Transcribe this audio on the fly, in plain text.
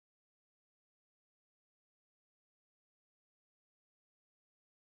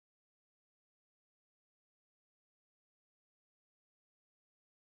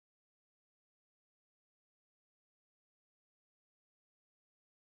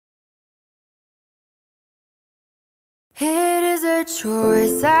It is a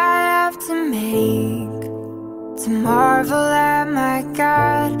choice I have to make, to marvel at my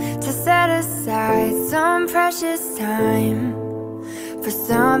God, to set aside some precious time for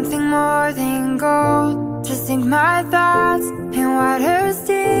something more than gold, to sink my thoughts in waters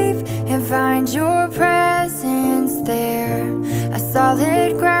deep and find your presence there. A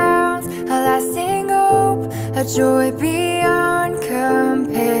solid ground, a lasting hope, a joy beyond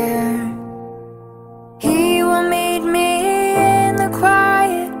compare. He will meet me in the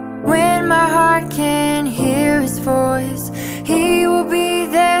quiet when my heart can't hear his voice. He will be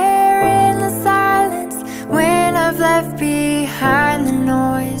there in the silence when I've left behind the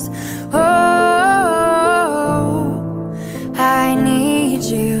noise. Oh, I need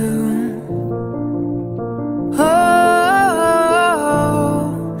you. Oh,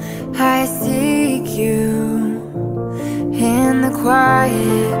 I seek you in the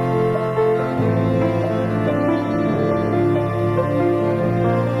quiet.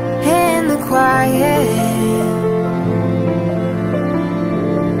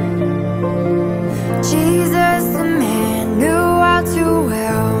 Jesus, the man, knew all too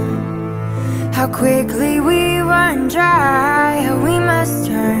well how quickly we run dry, how we must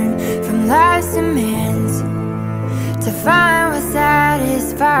turn from life's demands to find what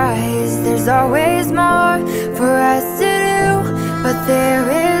satisfies. There's always more for us to do, but there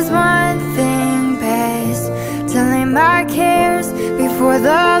is one thing best: to lay my cares before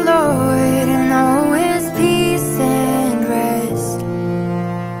the Lord and know his peace and rest.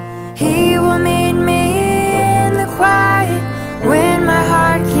 He will meet me in the quiet when my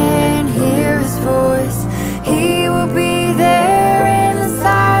heart can't hear his voice. He will be there in the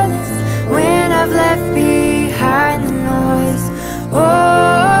silence when I've left behind the noise. Oh,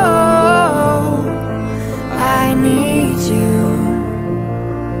 I need you.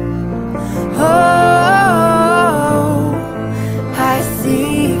 Oh, I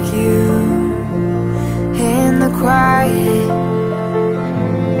seek you in the quiet.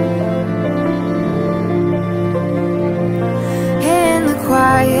 In the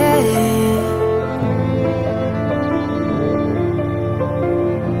quiet.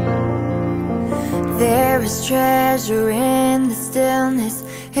 There is treasure in the stillness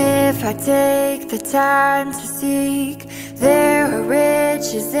if I take the time to seek. There are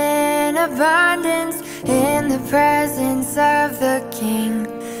riches in abundance in the presence of the King.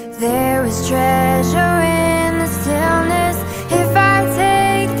 There is treasure in the stillness if I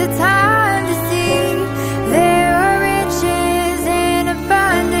take the time to seek. There are riches in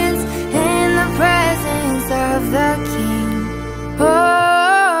abundance in the presence of the King.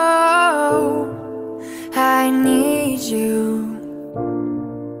 Oh, I need you.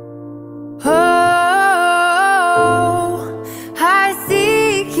 Oh, I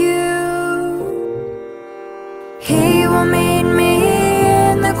seek you. He will meet me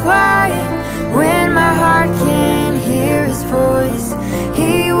in the quiet when my heart can't hear his voice.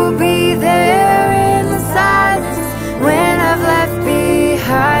 He will be there in the silence when I've left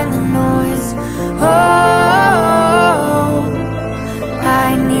behind the noise. Oh,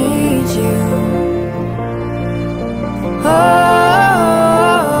 I need you. Oh,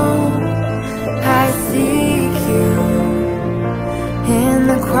 I seek you in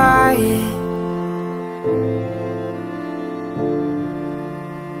the quiet.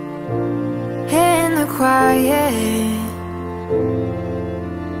 In the quiet.